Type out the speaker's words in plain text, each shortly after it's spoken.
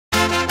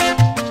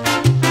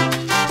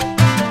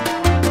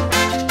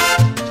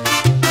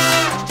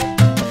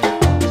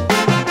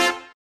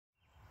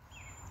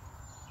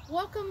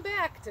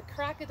back to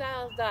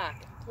Crocodile Dock,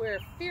 where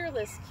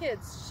fearless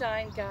kids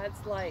shine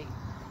God's light.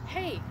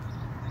 Hey,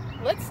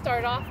 let's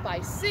start off by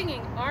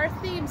singing our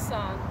theme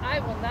song, I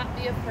Will Not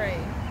Be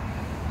Afraid.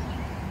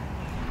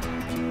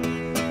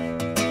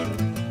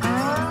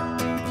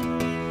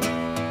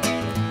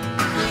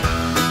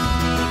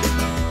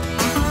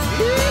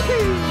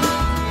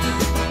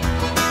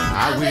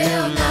 I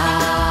will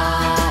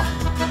not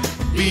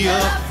be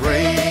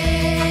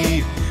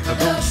afraid of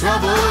the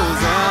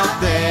troubles out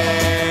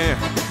there,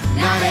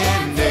 night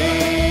and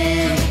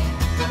day.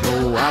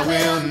 No, I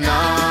will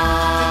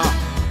not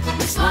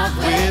be swamped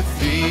with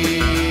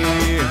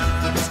fear,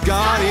 'cause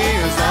God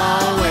is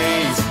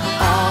always,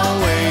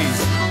 always,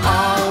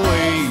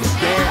 always,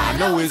 yeah, I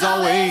know He's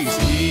always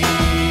here.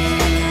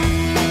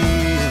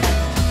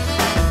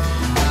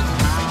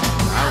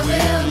 I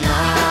will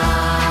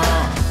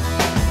not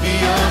be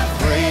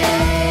afraid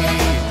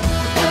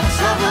of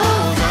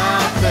troubles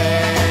out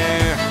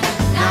there,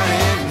 night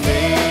and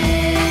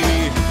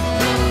day.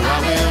 No, I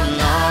will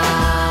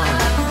not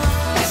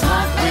be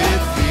swamped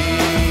with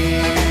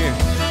fear.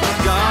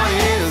 God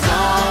is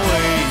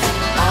always,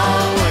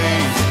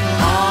 always,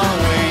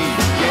 always,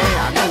 yeah,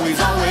 I know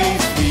He's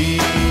always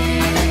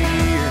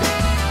here.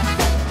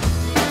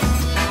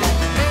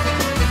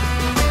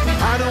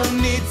 I don't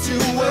need to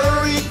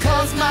worry,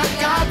 'cause my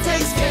God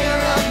takes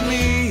care of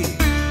me.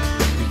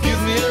 He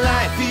gives me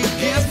life, He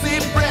gives me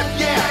breath,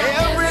 yeah,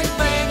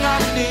 everything I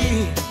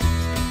need.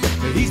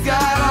 He's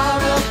got all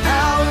the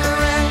power,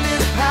 and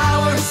His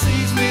power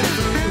sees me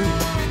through.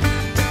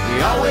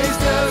 He always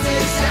does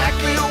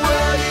exactly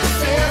what He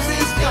says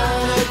He's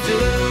gonna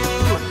do.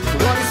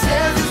 What He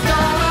says He's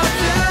gonna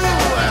do.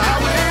 I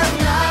will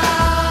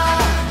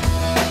not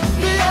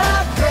be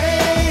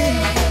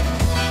afraid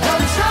of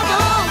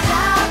troubles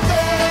out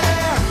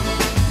there,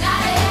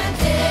 night and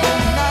day.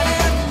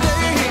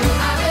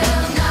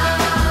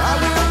 I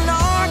will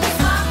not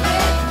stop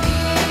with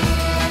fear.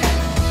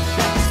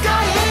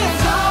 God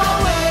is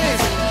always,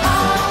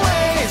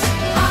 always,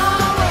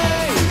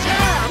 always,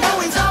 yeah, I know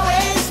He's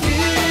always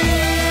here.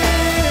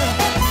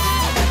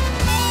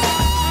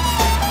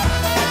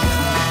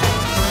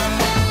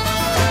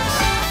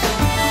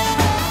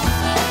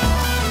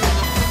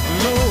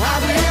 No, I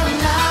will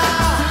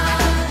not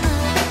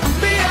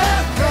be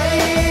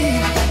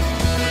afraid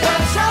of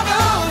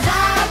troubles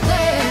out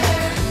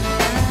there,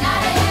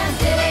 night and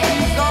day.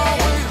 He's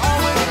always,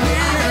 always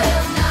here.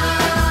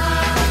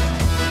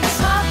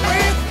 Stop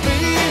with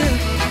fear.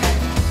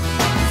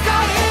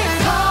 God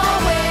is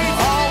always,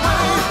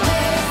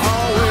 always,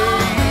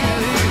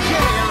 always,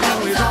 yeah, I know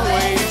He's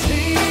always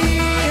here.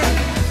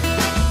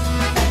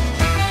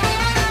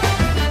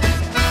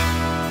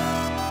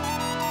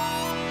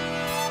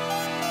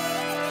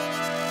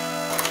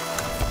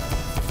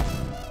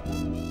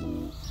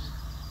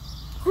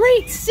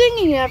 Great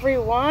singing,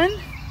 everyone!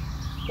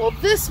 Well,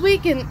 this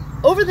week and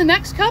over the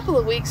next couple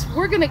of weeks,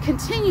 we're going to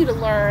continue to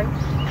learn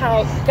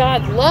how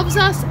God loves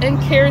us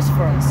and cares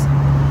for us.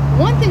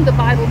 One thing the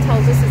Bible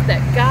tells us is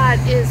that God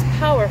is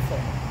powerful.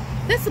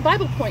 That's the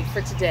Bible point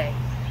for today.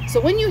 So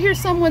when you hear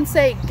someone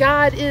say,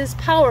 God is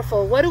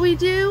powerful, what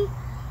do?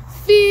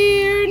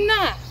 Fear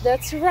not.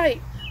 That's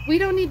right. We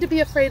don't need to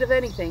be afraid of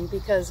anything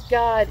because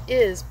God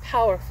is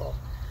powerful.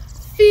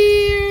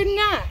 Fear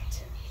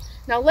not.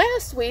 Now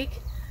last week,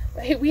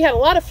 we had a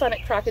lot of fun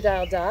at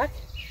Crocodile Dock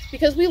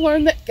because we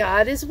learned that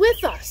God is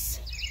with us.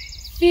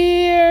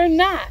 Fear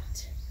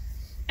not.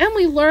 And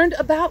we learned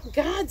about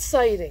God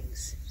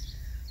sightings.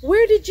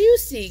 Where did you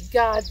see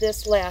God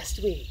this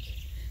last week?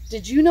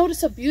 Did you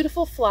notice a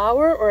beautiful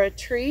flower or a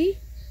tree?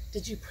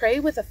 Did you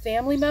pray with a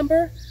family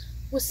member?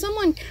 Was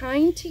someone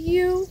kind to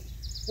you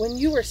when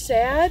you were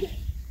sad?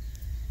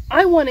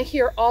 I want to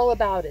hear all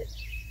about it.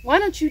 Why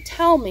don't you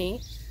tell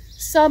me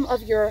some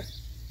of your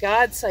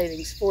God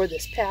sightings for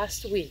this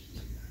past week?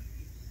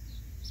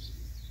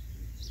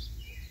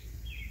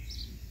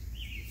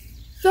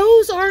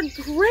 Those are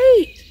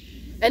great!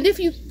 And if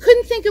you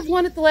couldn't think of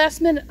one at the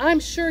last minute, I'm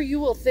sure you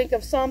will think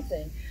of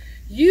something.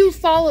 You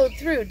followed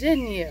through,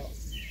 didn't you?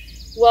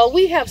 Well,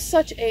 we have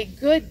such a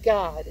good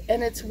God,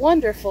 and it's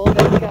wonderful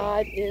that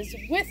God is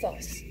with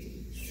us.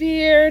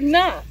 Fear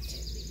not.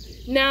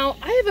 Now,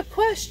 I have a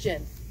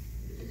question.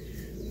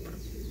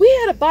 We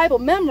had a Bible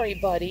memory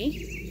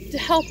buddy to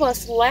help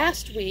us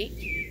last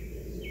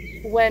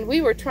week when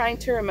we were trying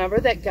to remember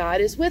that God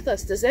is with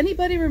us. Does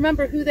anybody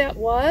remember who that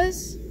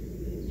was?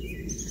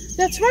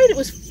 That's right, it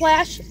was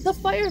Flash the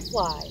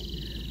Firefly.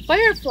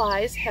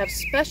 Fireflies have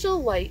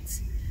special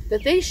lights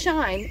that they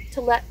shine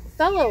to let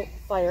fellow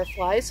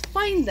fireflies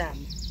find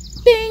them.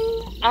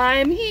 Bing!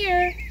 I'm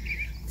here.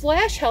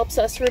 Flash helps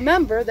us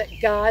remember that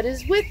God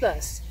is with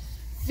us.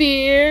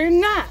 Fear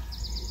not.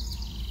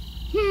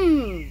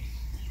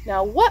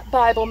 Now what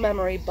Bible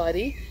memory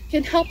buddy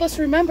can help us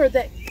remember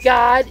that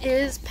God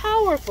is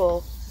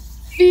powerful?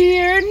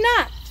 Fear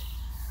not.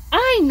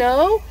 I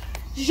know,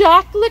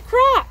 Jacques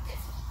Lecroc.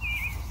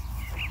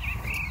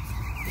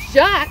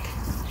 Jacques,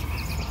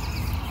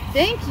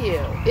 thank you,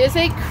 is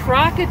a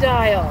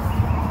crocodile.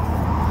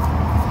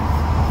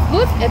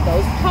 Look at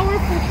those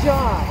powerful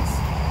jaws.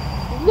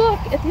 Look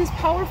at his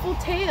powerful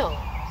tail.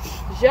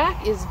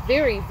 Jacques is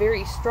very,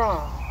 very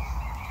strong.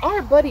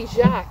 Our buddy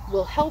Jacques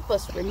will help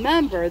us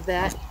remember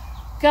that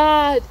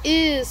God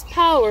is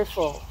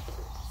powerful.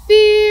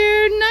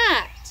 Fear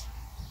not.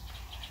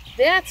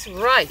 That's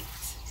right.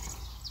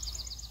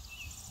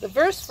 The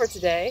verse for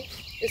today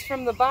is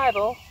from the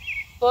Bible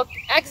book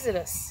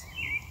Exodus.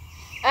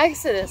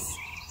 Exodus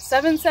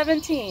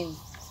 7:17.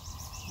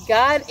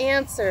 God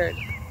answered,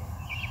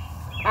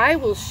 I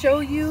will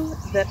show you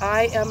that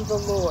I am the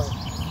Lord.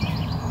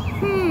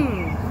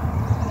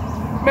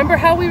 Remember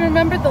how we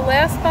remembered the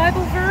last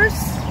Bible verse?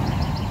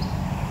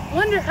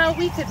 Wonder how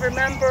we could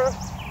remember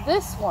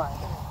this one.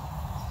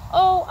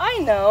 Oh, I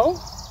know.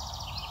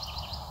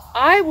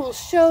 I will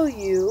show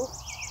you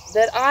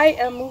that I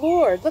am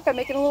Lord. Look, I'm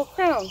making a little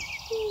crown.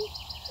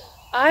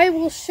 I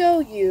will show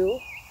you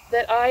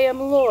that I am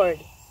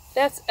Lord.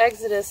 That's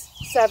Exodus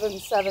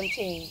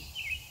 7:17.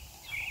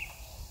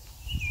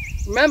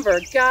 Remember,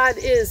 God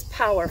is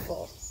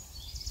powerful.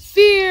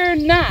 Fear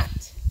not.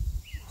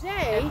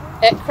 Today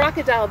at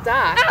Crocodile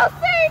Dock, I'll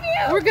save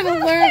you! we're going to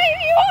I'll learn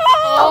save you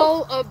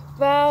all! all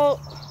about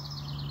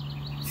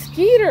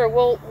Skeeter.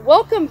 Well,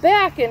 welcome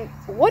back. And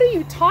what are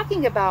you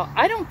talking about?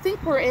 I don't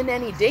think we're in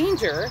any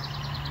danger.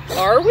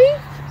 Are we?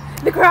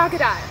 The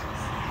crocodile.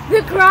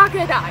 The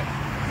crocodile.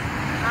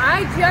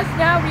 I just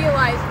now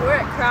realized we're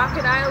at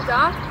Crocodile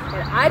Dock,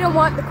 and I don't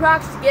want the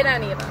crocs to get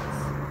any of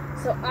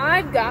us. So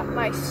I've got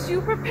my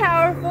super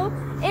powerful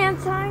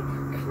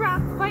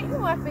anti-croc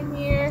fighting weapon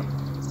here.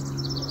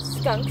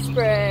 Skunk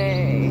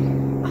spray.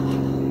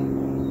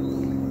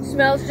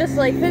 Smells just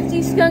like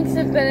 50 skunks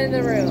have been in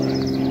the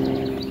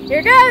room.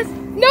 Here goes.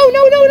 No,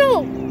 no, no,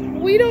 no.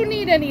 We don't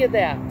need any of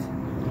that.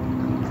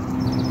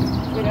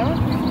 You know?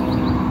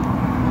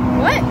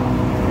 What?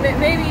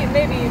 Maybe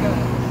you don't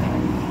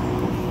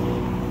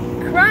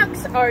understand.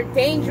 Crocs are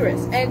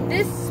dangerous, and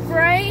this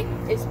spray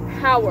is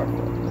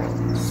powerful.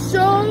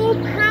 So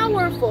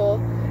powerful,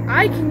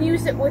 I can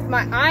use it with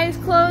my eyes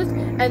closed,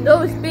 and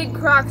those big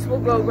crocs will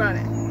go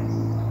running.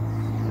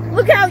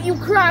 Look out, you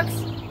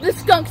crocs! The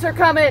skunks are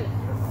coming!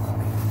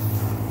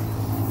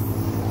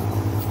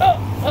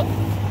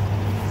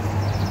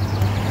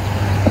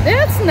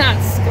 That's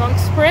not skunk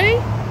spray.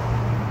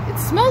 It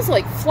smells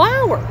like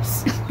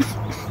flowers.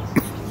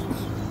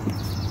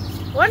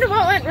 Wonder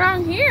what went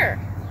wrong here.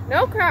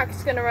 No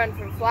croc's gonna run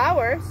from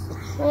flowers.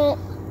 Well,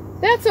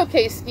 that's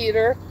okay,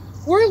 Skeeter.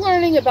 We're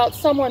learning about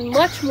someone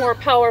much more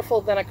powerful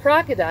than a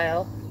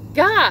crocodile.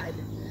 God.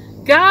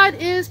 God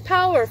is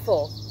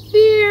powerful.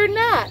 Fear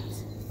not.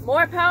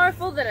 More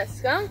powerful than a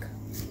skunk?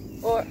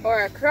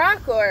 Or a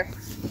croc? Or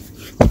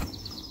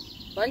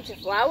a bunch of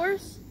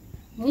flowers?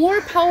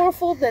 More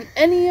powerful than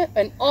any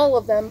and all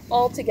of them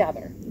all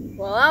together.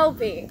 Well, I'll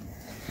be.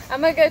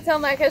 I'm gonna go tell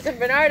my cousin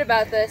Bernard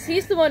about this.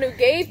 He's the one who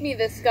gave me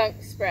this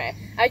skunk spray.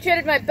 I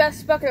traded my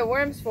best bucket of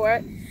worms for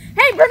it.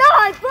 Hey,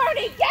 Bernard!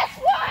 Bernie, guess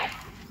what?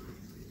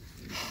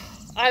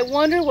 I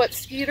wonder what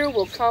Skeeter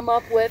will come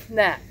up with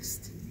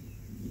next.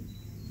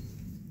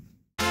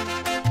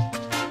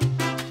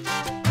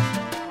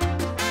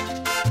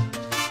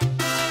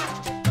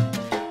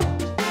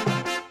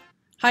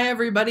 Hi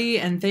everybody,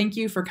 and thank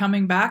you for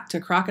coming back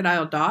to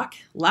Crocodile Dock.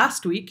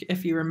 Last week,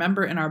 if you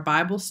remember in our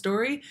Bible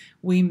story,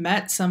 we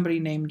met somebody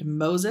named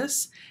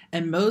Moses,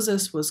 and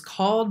Moses was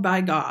called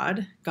by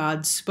God.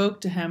 God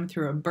spoke to him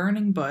through a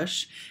burning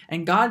bush,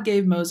 and God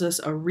gave Moses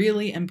a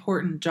really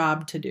important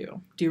job to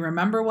do. Do you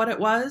remember what it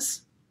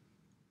was?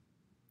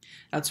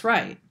 That's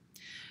right.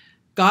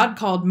 God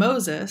called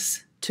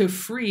Moses to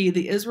free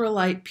the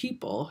Israelite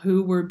people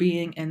who were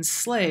being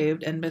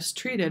enslaved and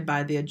mistreated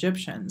by the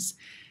Egyptians.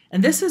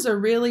 And this is a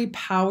really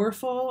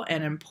powerful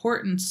and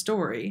important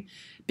story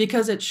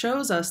because it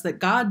shows us that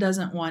God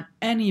doesn't want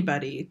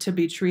anybody to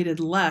be treated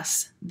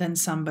less than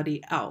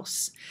somebody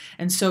else.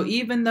 And so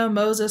even though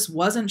Moses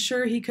wasn't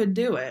sure he could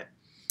do it,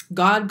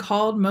 God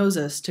called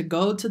Moses to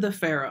go to the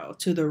Pharaoh,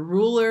 to the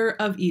ruler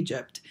of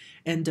Egypt,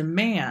 and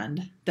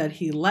demand that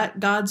he let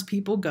God's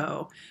people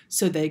go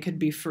so they could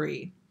be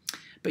free.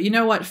 But you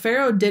know what?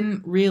 Pharaoh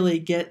didn't really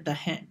get the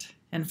hint.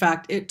 In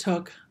fact, it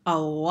took a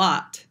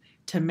lot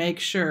to make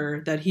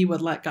sure that he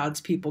would let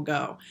God's people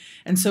go.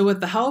 And so with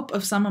the help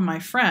of some of my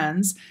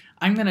friends,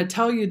 I'm going to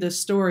tell you this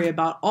story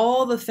about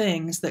all the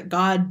things that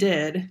God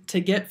did to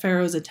get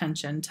Pharaoh's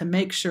attention to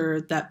make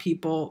sure that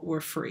people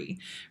were free.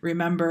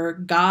 Remember,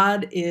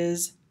 God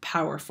is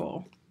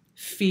powerful.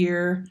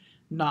 Fear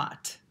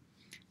not.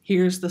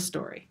 Here's the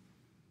story.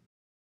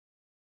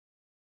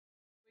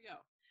 Here we go.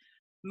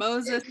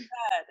 Moses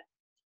said,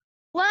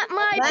 Let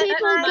my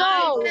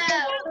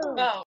people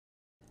go!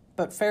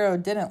 but Pharaoh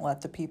didn't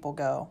let the people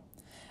go.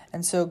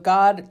 And so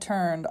God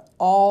turned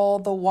all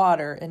the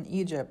water in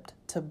Egypt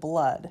to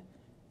blood.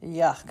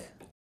 Yuck.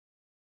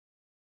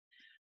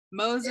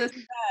 Moses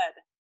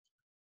said,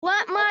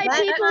 Let my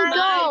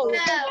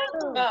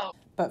people go!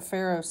 but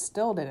Pharaoh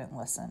still didn't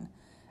listen.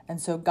 And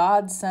so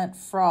God sent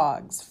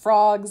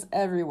frogs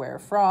everywhere,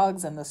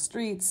 frogs in the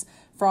streets,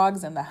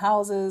 frogs in the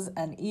houses,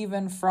 and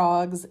even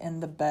frogs in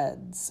the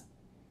beds.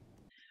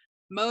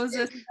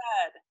 Moses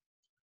said,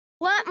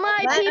 Let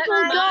my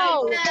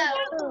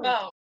people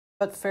go.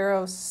 But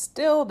Pharaoh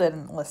still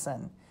didn't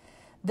listen.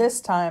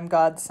 This time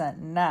God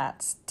sent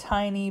gnats,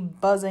 tiny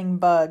buzzing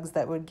bugs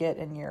that would get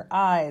in your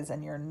eyes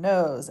and your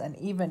nose and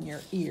even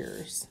your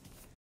ears.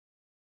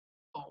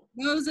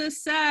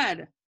 Moses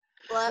said,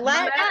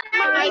 Let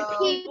my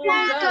people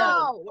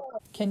go.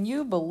 Can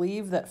you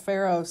believe that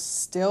Pharaoh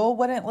still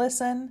wouldn't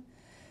listen?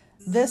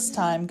 This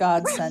time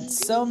God sent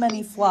so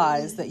many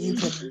flies that you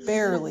could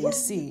barely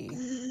see.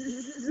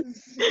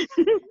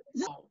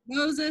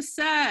 Moses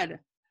said,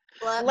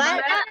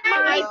 Let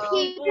my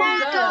people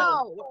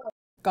go.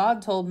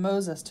 God told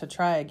Moses to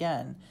try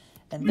again,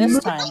 and this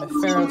time if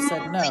Pharaoh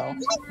said no,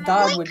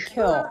 God would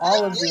kill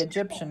all of the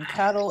Egyptian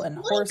cattle and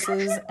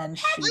horses and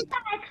sheep.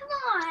 Come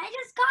on, I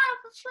just got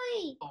off a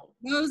tree.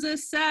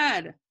 Moses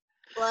said,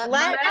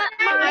 Let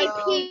my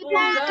people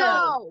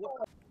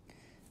go.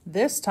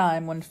 This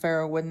time when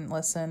Pharaoh wouldn't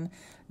listen,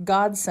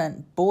 God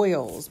sent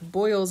boils.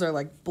 Boils are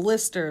like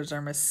blisters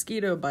or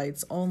mosquito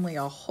bites, only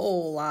a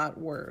whole lot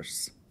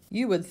worse.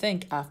 You would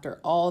think after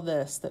all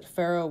this that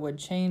Pharaoh would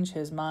change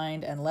his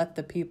mind and let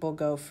the people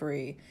go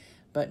free.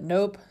 But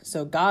nope,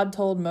 so God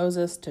told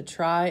Moses to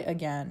try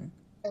again.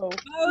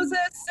 Moses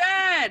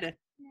said,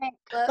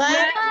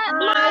 Let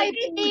my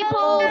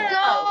people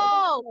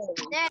go.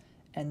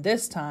 and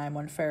this time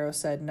when Pharaoh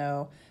said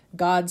no,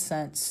 God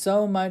sent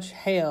so much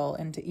hail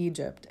into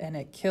Egypt, and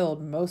it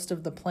killed most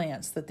of the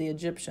plants that the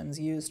Egyptians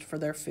used for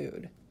their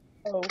food.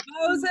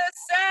 Moses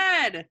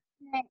said,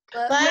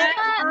 Let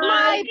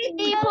my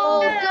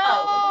people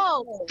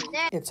go.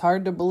 it's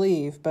hard to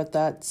believe, but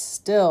that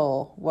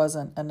still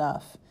wasn't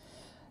enough.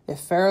 If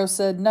Pharaoh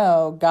said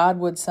no, God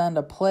would send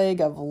a plague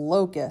of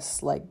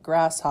locusts like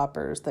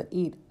grasshoppers that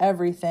eat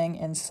everything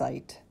in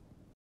sight.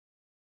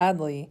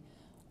 Sadly,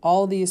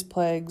 all these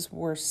plagues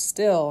were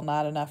still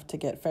not enough to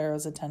get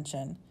Pharaoh's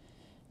attention.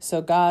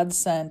 So God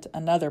sent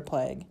another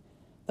plague,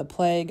 the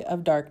plague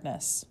of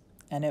darkness,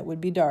 and it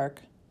would be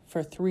dark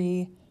for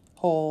 3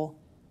 whole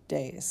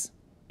days.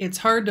 It's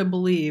hard to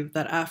believe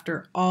that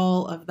after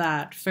all of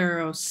that,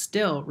 Pharaoh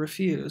still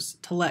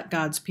refused to let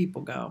God's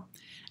people go.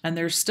 And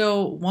there's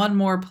still one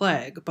more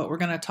plague, but we're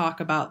going to talk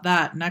about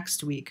that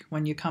next week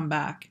when you come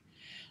back.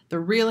 The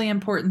really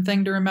important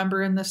thing to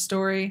remember in this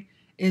story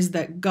is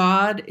that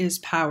God is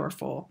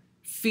powerful.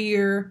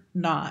 Fear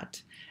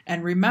not.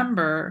 And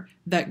remember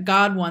that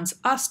God wants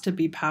us to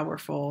be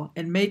powerful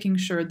in making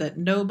sure that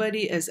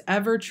nobody is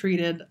ever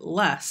treated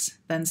less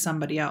than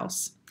somebody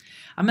else.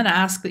 I'm going to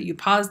ask that you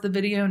pause the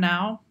video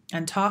now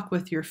and talk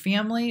with your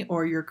family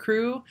or your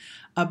crew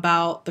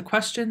about the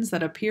questions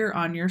that appear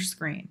on your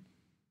screen.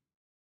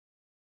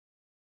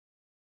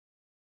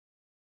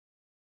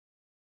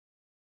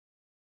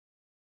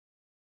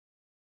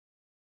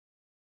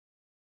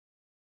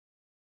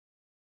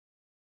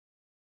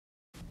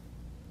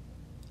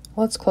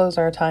 Let's close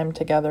our time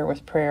together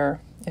with prayer.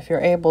 If you're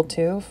able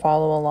to,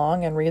 follow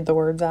along and read the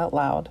words out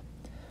loud.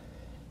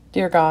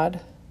 Dear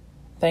God,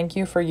 thank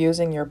you for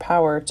using your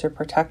power to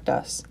protect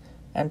us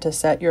and to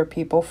set your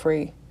people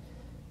free.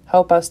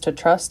 Help us to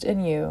trust in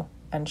you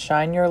and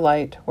shine your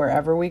light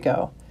wherever we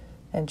go.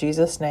 In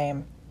Jesus'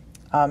 name,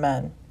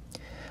 amen.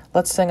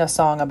 Let's sing a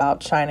song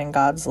about shining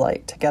God's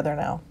light together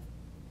now.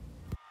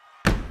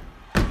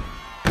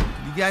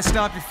 You guys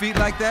stomp your feet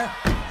like that?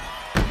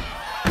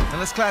 And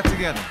let's clap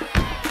together.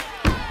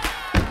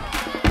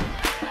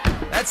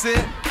 That's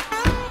it.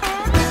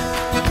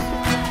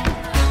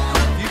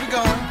 Keep it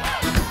going.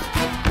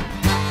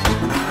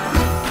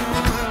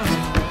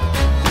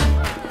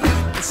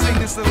 Let's sing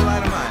this little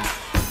light of mine.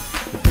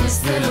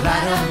 This little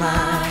light of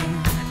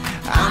mine,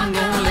 I'm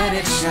gonna let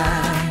it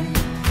shine.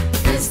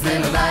 This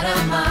little light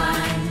of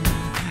mine,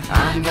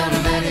 I'm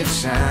gonna let it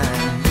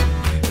shine.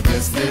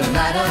 This little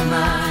light of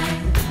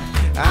mine,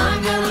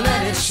 I'm gonna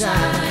let it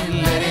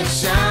shine. Let it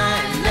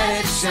shine,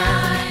 let it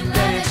shine,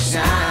 let it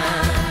shine.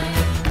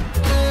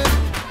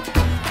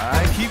 All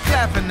right, keep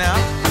clapping now.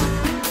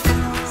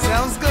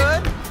 Sounds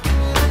good?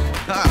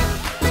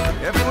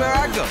 Everywhere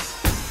I go.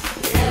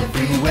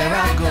 Everywhere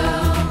I go,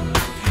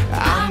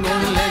 I'm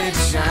gonna let it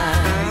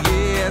shine.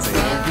 Yes,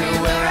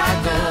 Everywhere I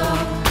go,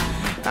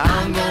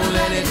 I'm gonna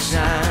let it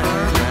shine.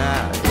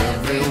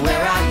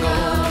 Everywhere I go,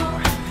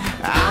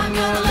 I'm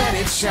gonna let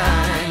it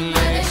shine.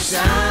 Let it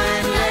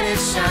shine, let it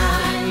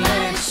shine,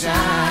 let it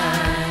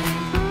shine.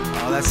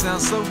 Oh, that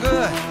sounds so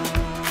good.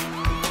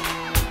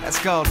 That's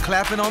called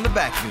clapping on the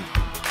backbeat.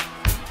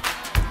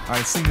 All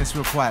right, sing this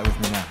real quiet with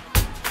me now.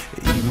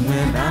 Even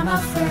when I'm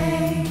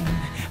afraid,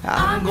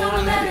 I'm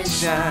gonna let it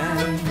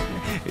shine.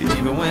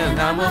 Even when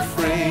I'm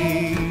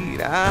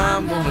afraid,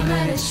 I'm gonna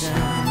let it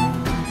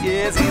shine.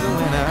 Yes, even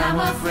when I'm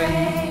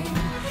afraid,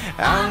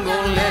 I'm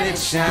gonna let it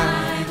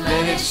shine.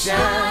 Let it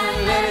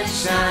shine, let it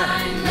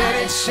shine, let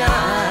it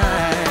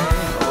shine.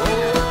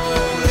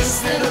 Oh,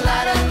 this little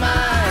light of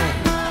mine,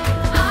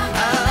 I'm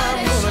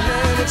gonna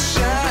let it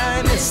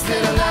shine. This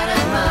little light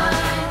of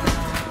mine,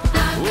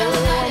 I'm gonna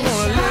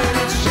let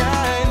it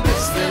shine.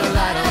 This little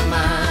light of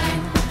mine,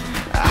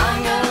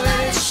 I'm gonna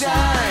let it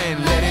shine.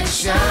 Let it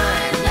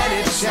shine, let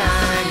it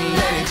shine,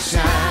 let it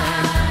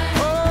shine.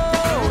 oh,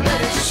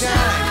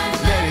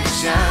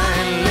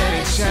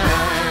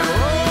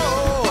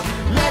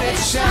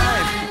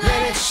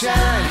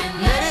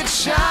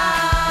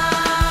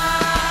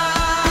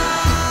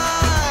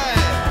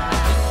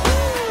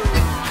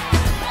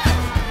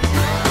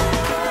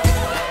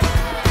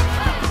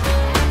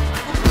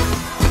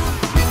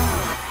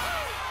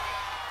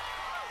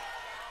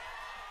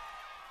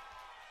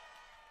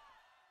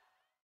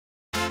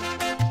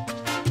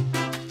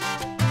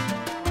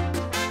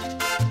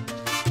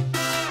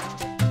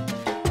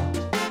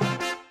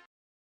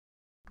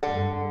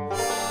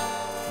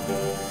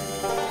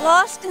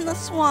 lost in the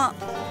swamp.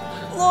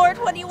 Lord,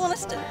 what do you want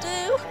us to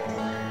do?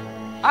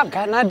 I've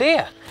got an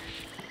idea.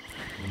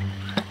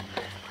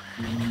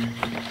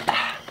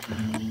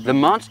 The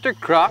Monster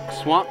Croc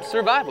Swamp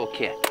Survival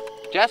Kit.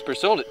 Jasper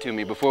sold it to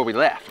me before we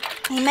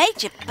left. He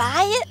made you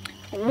buy it?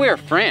 We're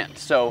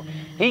friends, so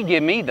he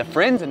give me the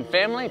friends and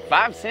family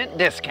 5-cent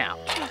discount.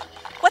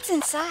 What's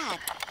inside?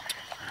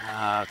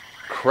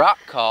 Croc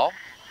call.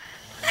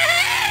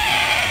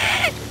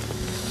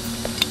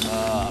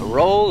 A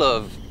roll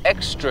of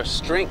extra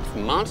strength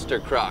Monster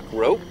Croc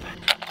rope.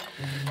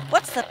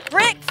 What's the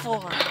brick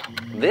for?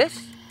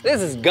 This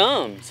is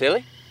gum,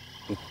 silly.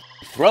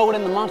 Throw it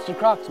in the Monster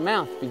Croc's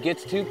mouth if he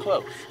gets too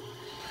close.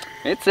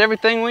 It's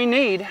everything we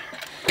need.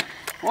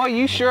 Well,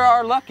 you sure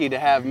are lucky to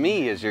have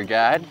me as your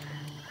guide.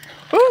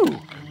 Ooh,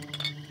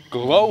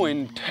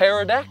 glowing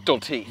pterodactyl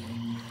teeth.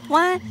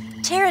 Why,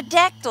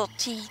 pterodactyl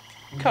teeth.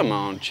 Come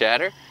on,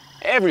 Chatter.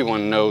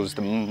 Everyone knows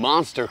the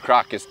Monster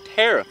Croc is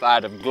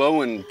terrified of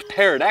glowing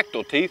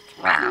pterodactyl teeth.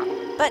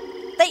 But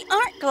they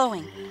aren't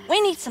glowing.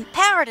 We need some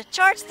power to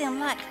charge them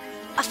like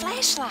a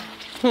flashlight.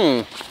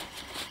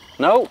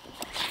 Nope,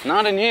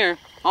 not in here.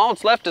 All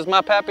that's left is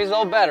my pappy's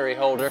old battery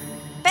holder.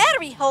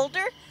 Battery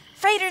holder?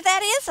 Frater,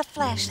 that is a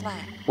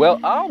flashlight. Well,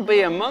 I'll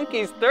be a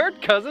monkey's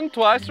third cousin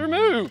twice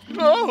removed.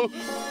 Oh.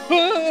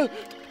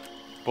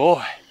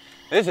 Boy,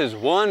 this is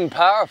one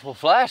powerful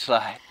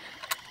flashlight.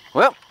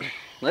 Well,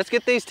 let's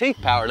get these teeth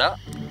powered up.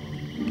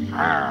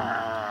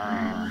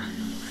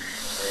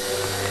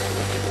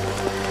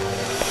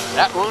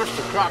 That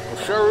Monster Croc will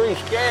sure be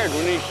scared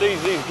when he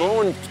sees these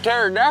glowing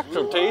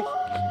pterodactyl teeth.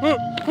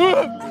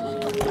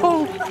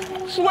 Oh,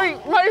 sweet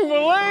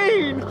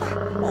Maybelline!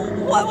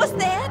 What was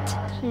that?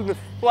 The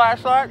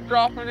flashlight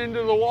dropping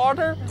into the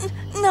water?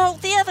 No,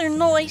 the other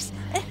noise.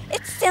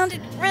 It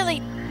sounded really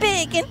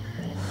big and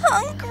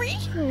hungry.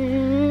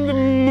 The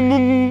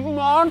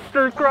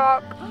Monster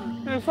Croc.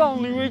 If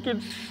only we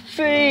could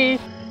see.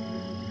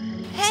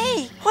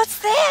 Hey, what's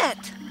that?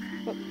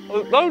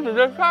 Those are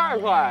just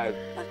fireflies.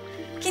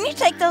 Can you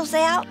take those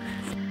out?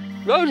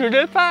 Those are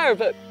just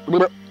fireflies.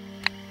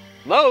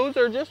 Those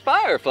are just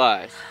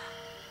fireflies.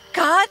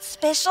 God's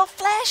special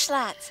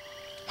flashlights.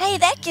 Hey,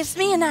 that gives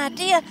me an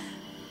idea.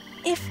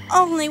 If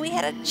only we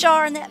had a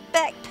jar in that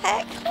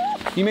backpack.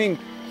 You mean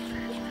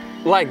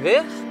like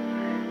this?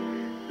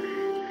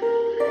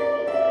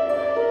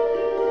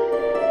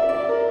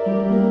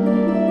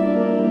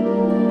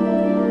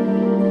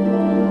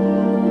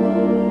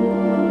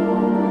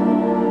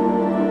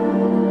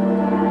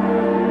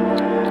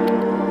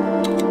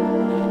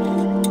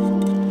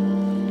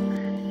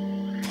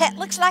 That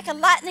looks like a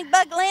lightning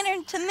bug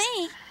lantern to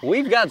me.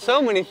 We've got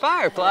so many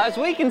fireflies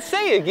we can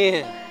see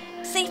again.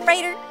 See,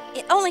 Frater,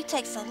 it only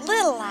takes a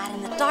little light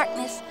in the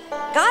darkness.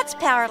 God's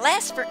power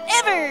lasts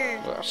forever.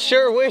 Well, I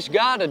sure wish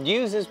God would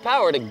use his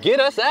power to get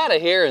us out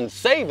of here and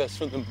save us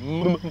from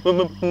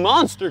the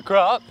Monster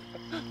Croc.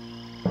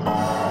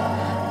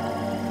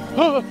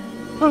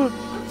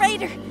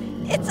 Frater,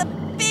 it's a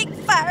big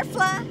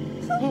firefly.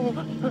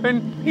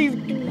 And he's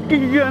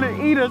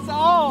gonna eat us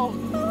all.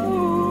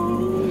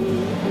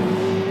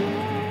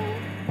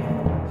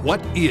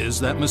 What is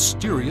that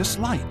mysterious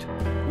light?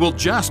 Will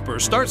Jasper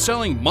start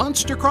selling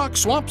Monster Croc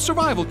Swamp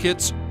Survival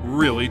Kits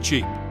really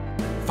cheap?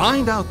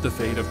 Find out the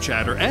fate of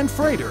Chatter and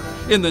Frater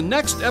in the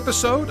next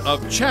episode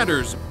of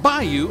Chatter's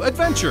Bayou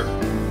Adventure.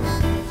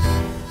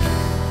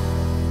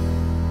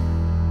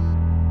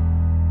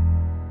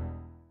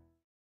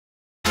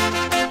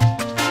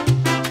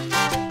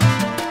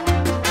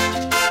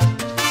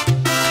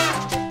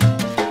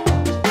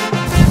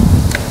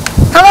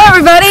 Hello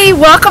everybody,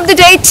 welcome to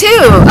day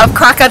 2 of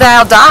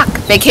Crocodile Dock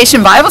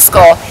Vacation Bible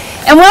School,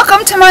 and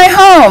welcome to my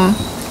home.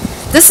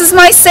 This is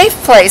my safe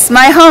place,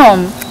 my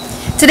home.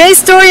 Today's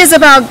story is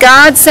about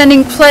God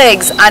sending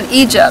plagues on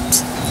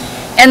Egypt,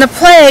 and the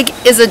plague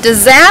is a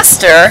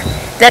disaster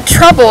that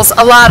troubles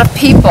a lot of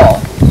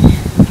people.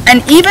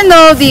 And even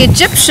though the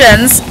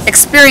Egyptians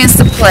experienced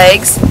the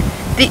plagues,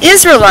 the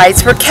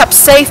Israelites were kept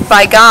safe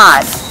by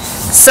God.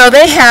 So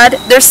they had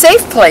their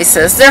safe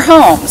places, their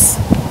homes.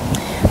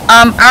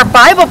 Our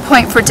Bible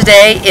point for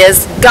today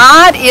is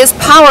God is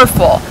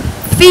powerful.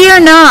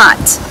 Fear not.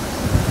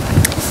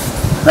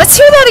 Let's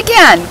hear that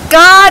again.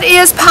 God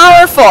is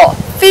powerful.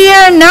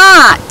 Fear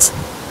not.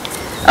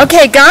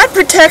 Okay, God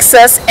protects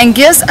us and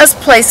gives us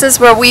places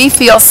where we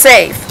feel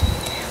safe.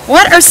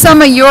 What are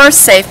some of your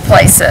safe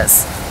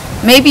places?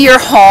 Maybe your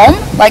home,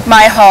 like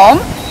my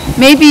home.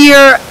 Maybe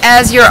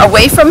as you're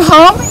away from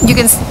home,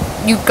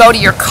 you go to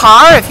your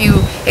car if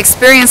you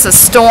experience a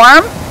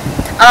storm.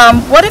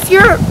 What if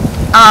you're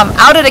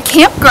out at a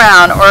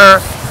campground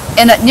or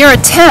near a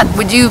tent?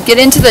 Would you get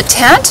into the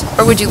tent,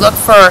 or would you look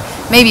for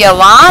maybe a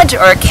lodge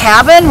or a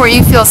cabin where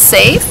you feel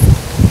safe?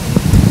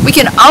 We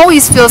can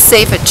always feel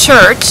safe at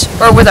church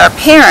or with our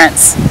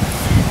parents.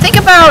 Think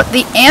about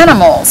the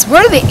animals.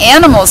 Where do the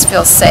animals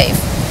feel safe?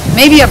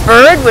 Maybe a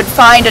bird would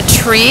find a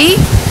tree,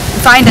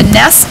 find a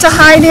nest to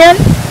hide in.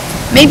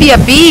 Maybe a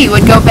bee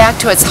would go back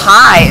to its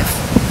hive.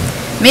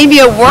 Maybe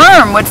a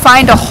worm would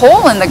find a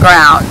hole in the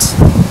ground.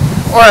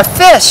 or a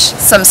fish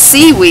some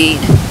seaweed.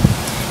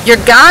 Your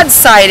God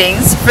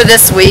sightings for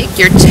this week,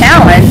 your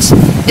challenge,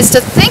 is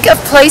to think of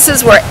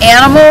places where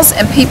animals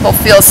and people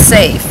feel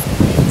safe.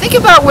 Think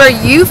about where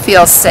you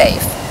feel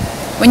safe.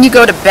 When you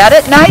go to bed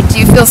at night, do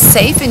you feel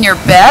safe in your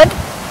bed?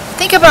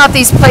 Think about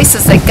these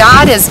places that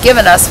God has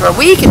given us where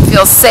we can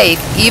feel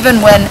safe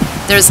even when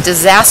there's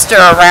disaster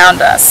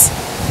around us.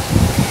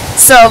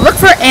 So look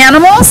for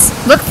animals,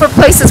 look for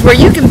places where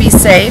you can be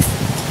safe,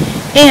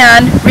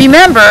 and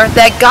remember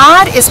that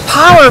God is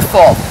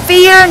powerful.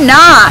 Fear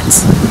not.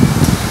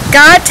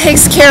 God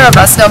takes care of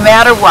us no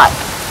matter what.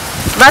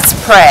 Let's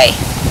pray.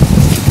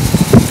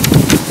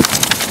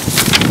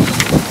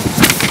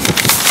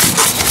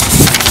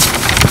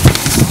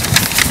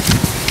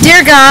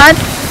 Dear God,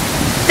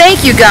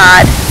 thank you,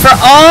 God, for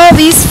all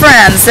these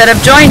friends that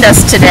have joined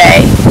us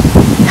today.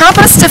 Help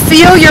us to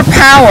feel your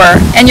power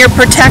and your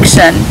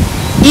protection,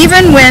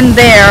 even when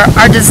there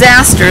are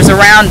disasters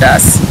around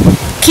us.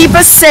 Keep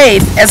us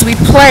safe as we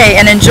play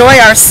and enjoy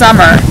our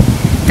summer.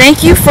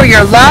 Thank you for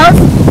your love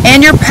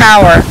and your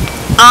power.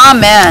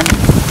 Amen.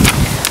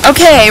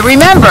 Okay,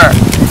 remember,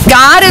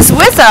 God is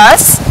with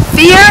us.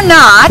 Fear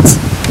not.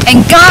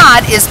 And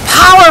God is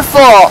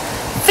powerful.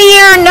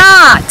 Fear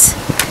not.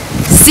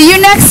 See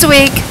you next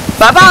week.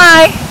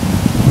 Bye-bye.